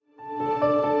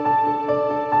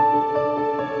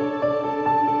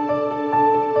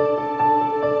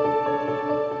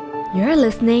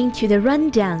listening to The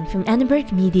Rundown from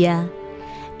Annenberg Media.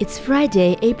 It's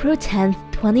Friday, April 10th,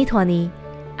 2020.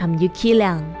 I'm Yuki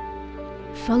Liang.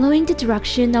 Following the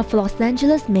direction of Los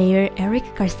Angeles Mayor Eric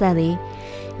Garcetti,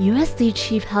 USC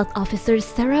Chief Health Officer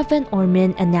Sarah Van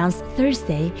Orman announced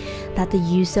Thursday that the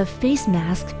use of face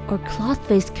masks or cloth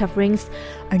face coverings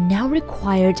are now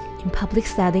required in public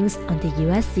settings on the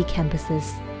USC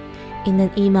campuses. In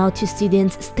an email to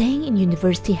students staying in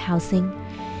university housing,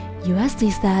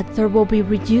 USC said there will be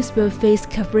reusable face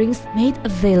coverings made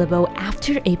available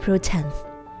after April 10th.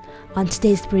 On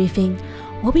today's briefing,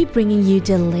 we'll be bringing you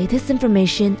the latest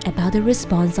information about the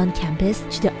response on campus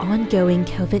to the ongoing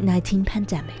COVID-19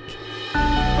 pandemic.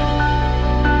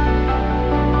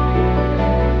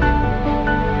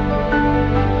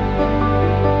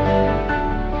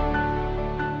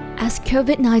 As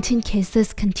COVID-19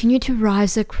 cases continue to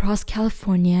rise across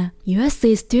California,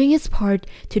 USC is doing its part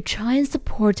to try and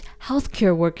support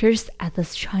healthcare workers at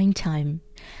this trying time.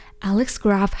 Alex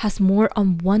Graf has more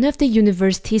on one of the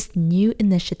university's new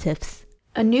initiatives.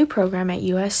 A new program at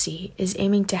USC is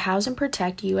aiming to house and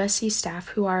protect USC staff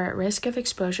who are at risk of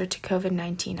exposure to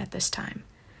COVID-19 at this time.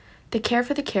 The Care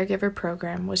for the Caregiver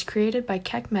program was created by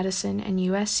Keck Medicine and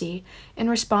USC in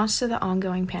response to the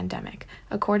ongoing pandemic,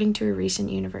 according to a recent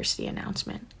university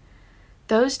announcement.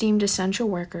 Those deemed essential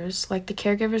workers, like the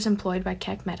caregivers employed by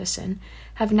Keck Medicine,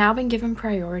 have now been given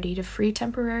priority to free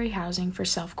temporary housing for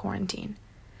self-quarantine.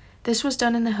 This was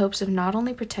done in the hopes of not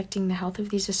only protecting the health of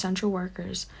these essential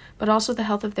workers, but also the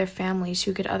health of their families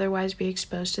who could otherwise be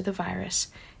exposed to the virus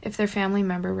if their family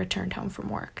member returned home from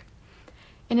work.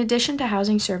 In addition to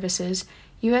housing services,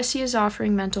 USC is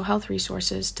offering mental health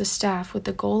resources to staff with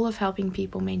the goal of helping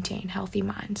people maintain healthy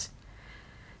minds.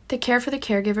 The Care for the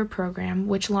Caregiver program,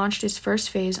 which launched its first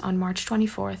phase on March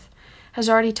 24th, has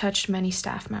already touched many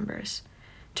staff members.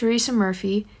 Teresa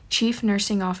Murphy, Chief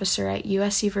Nursing Officer at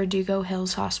USC Verdugo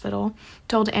Hills Hospital,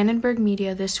 told Annenberg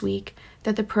Media this week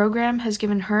that the program has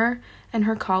given her and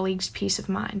her colleagues peace of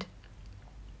mind.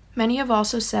 Many have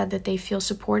also said that they feel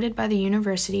supported by the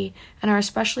university and are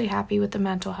especially happy with the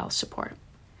mental health support.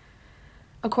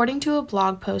 According to a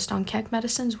blog post on Keck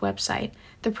Medicine's website,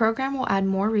 the program will add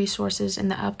more resources in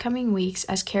the upcoming weeks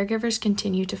as caregivers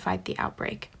continue to fight the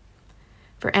outbreak.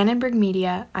 For Annenberg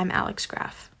Media, I'm Alex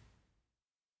Graf.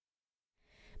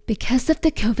 Because of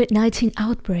the COVID-19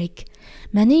 outbreak,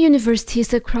 many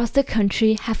universities across the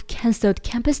country have canceled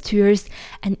campus tours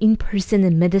and in-person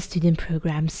admitted student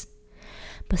programs.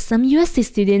 But some USC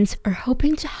students are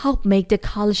hoping to help make the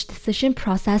college decision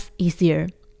process easier.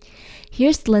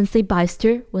 Here's Lindsay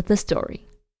Beister with the story.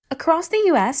 Across the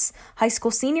U.S., high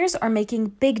school seniors are making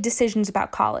big decisions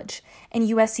about college, and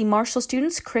USC Marshall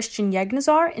students Christian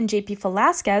Yegnazar and JP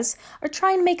Velasquez are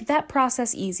trying to make that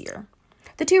process easier.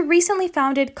 The two recently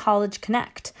founded College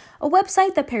Connect, a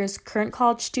website that pairs current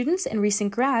college students and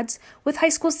recent grads with high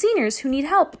school seniors who need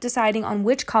help deciding on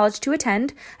which college to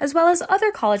attend, as well as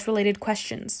other college-related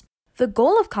questions. The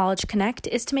goal of College Connect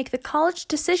is to make the college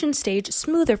decision stage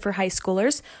smoother for high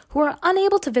schoolers who are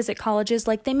unable to visit colleges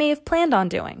like they may have planned on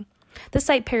doing. The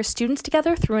site pairs students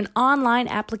together through an online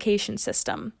application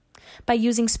system. By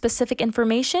using specific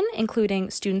information, including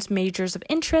students' majors of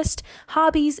interest,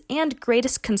 hobbies, and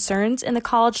greatest concerns in the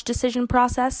college decision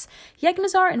process,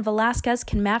 Yegnazar and Velasquez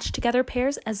can match together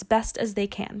pairs as best as they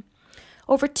can.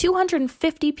 Over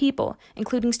 250 people,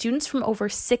 including students from over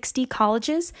 60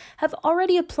 colleges, have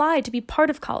already applied to be part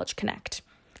of College Connect.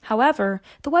 However,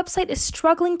 the website is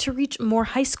struggling to reach more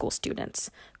high school students.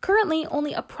 Currently,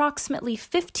 only approximately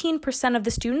 15% of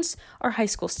the students are high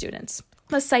school students.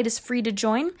 The site is free to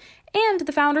join, and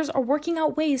the founders are working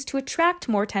out ways to attract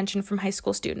more attention from high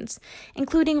school students,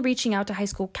 including reaching out to high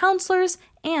school counselors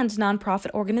and nonprofit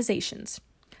organizations.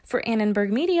 For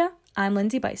Annenberg Media, I'm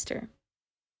Lindsay Beister.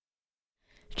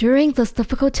 During these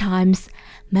difficult times,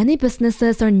 many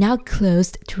businesses are now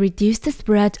closed to reduce the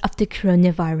spread of the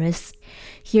coronavirus.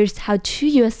 Here's how two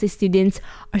USC students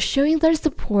are showing their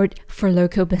support for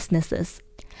local businesses.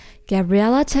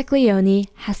 Gabriella Taglioni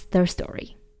has their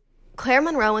story. Claire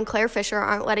Monroe and Claire Fisher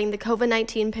aren't letting the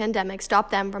COVID-19 pandemic stop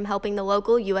them from helping the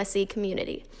local USC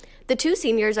community. The two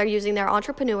seniors are using their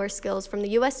entrepreneur skills from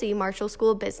the USC Marshall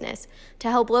School of Business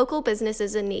to help local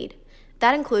businesses in need.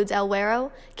 That includes El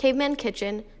Güero, Caveman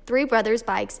Kitchen, Three Brothers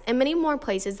Bikes, and many more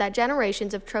places that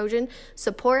generations of Trojan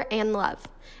support and love,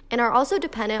 and are also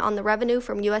dependent on the revenue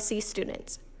from USC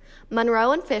students.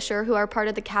 Monroe and Fisher, who are part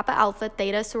of the Kappa Alpha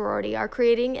Theta sorority, are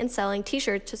creating and selling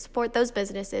t-shirts to support those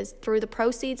businesses through the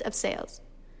proceeds of sales.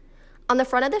 On the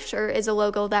front of the shirt is a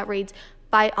logo that reads,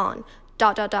 "Buy on, ..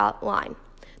 line.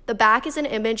 The back is an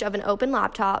image of an open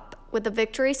laptop with the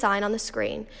victory sign on the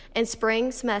screen in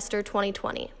spring semester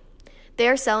 2020. They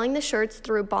are selling the shirts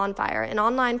through Bonfire, an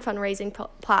online fundraising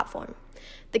platform.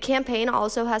 The campaign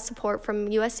also has support from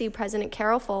USC President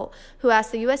Carol Folt, who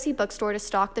asked the USC bookstore to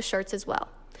stock the shirts as well.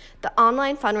 The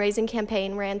online fundraising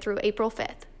campaign ran through April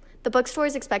 5th. The bookstore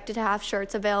is expected to have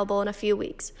shirts available in a few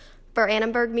weeks. For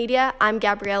Annenberg Media, I'm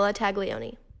Gabriella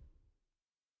Taglioni.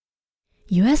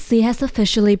 USC has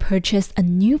officially purchased a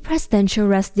new presidential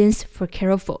residence for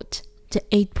Carol Folt. The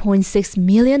 $8.6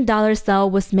 million sale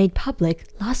was made public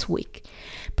last week,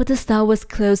 but the sale was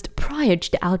closed prior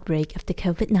to the outbreak of the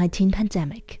COVID-19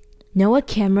 pandemic. Noah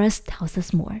Cameras tells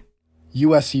us more.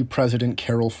 USC President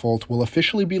Carol Folt will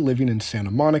officially be living in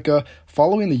Santa Monica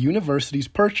following the university's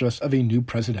purchase of a new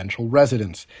presidential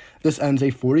residence. This ends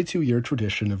a 42-year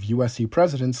tradition of USC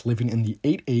presidents living in the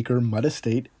 8-acre Mud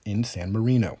Estate in San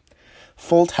Marino.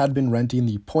 Folt had been renting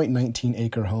the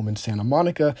 .19-acre home in Santa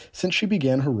Monica since she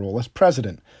began her role as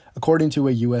president. According to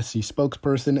a USC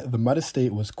spokesperson, the Mud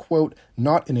Estate was, quote,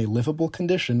 not in a livable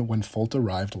condition when Folt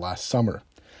arrived last summer.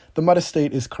 The Mud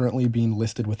Estate is currently being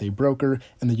listed with a broker,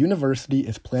 and the university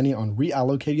is planning on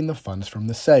reallocating the funds from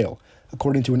the sale.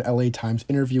 According to an LA Times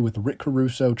interview with Rick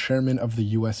Caruso, chairman of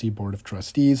the USC Board of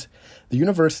Trustees, the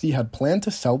university had planned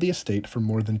to sell the estate for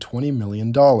more than $20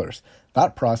 million.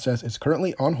 That process is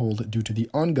currently on hold due to the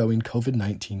ongoing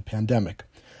COVID-19 pandemic.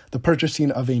 The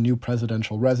purchasing of a new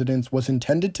presidential residence was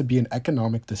intended to be an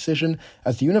economic decision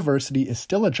as the university is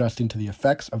still adjusting to the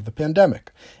effects of the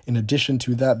pandemic. In addition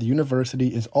to that, the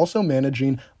university is also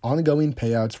managing ongoing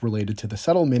payouts related to the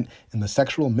settlement in the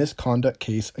sexual misconduct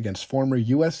case against former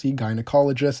USC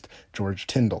gynecologist George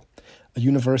Tyndall. A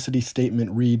university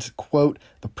statement reads, quote,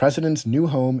 the president's new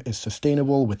home is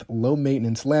sustainable with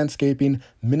low-maintenance landscaping,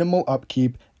 minimal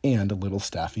upkeep, and little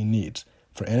staffing needs.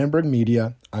 For Annenberg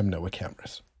Media, I'm Noah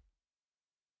Cameras.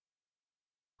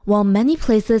 While many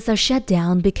places are shut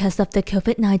down because of the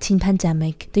COVID-19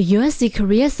 pandemic, the USC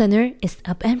Career Center is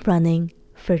up and running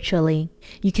virtually.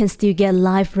 You can still get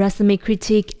live resume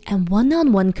critique and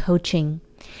one-on-one coaching.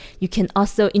 You can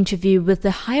also interview with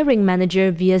the hiring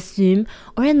manager via Zoom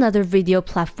or another video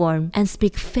platform and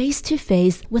speak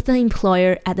face-to-face with an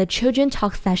employer at a Children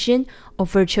Talk session or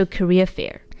virtual career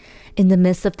fair. In the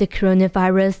midst of the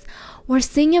coronavirus, we're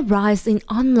seeing a rise in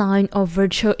online or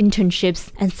virtual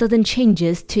internships and sudden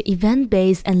changes to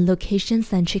event-based and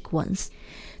location-centric ones.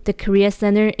 The Career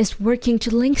Center is working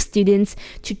to link students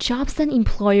to jobs and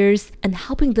employers and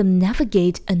helping them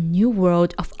navigate a new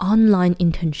world of online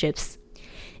internships.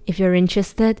 If you're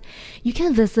interested, you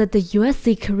can visit the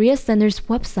USC Career Center's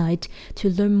website to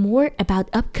learn more about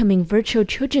upcoming virtual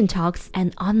children talks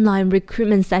and online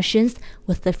recruitment sessions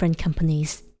with different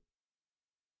companies.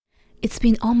 It's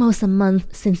been almost a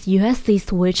month since USC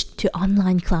switched to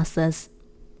online classes.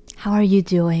 How are you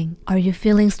doing? Are you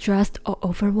feeling stressed or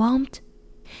overwhelmed?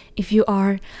 If you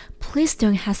are, please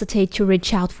don't hesitate to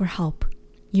reach out for help.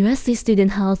 USC Student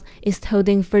Health is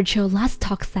holding virtual Let's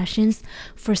Talk sessions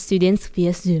for students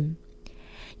via Zoom.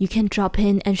 You can drop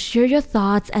in and share your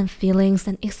thoughts and feelings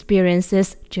and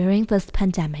experiences during this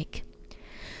pandemic.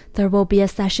 There will be a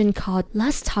session called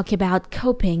Let's Talk About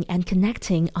Coping and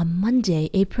Connecting on Monday,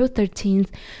 April 13th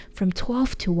from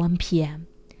 12 to 1 p.m.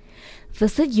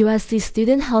 Visit USC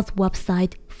Student Health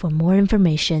website for more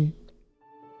information.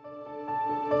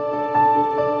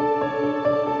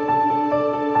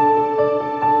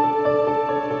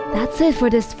 That's it for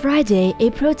this Friday,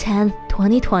 April 10th,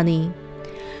 2020.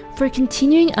 For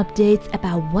continuing updates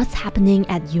about what's happening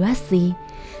at USC,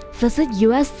 visit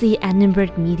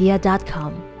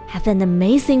uscannenbergmedia.com. Have an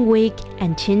amazing week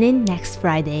and tune in next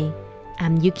Friday.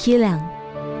 I'm Yuki Liang.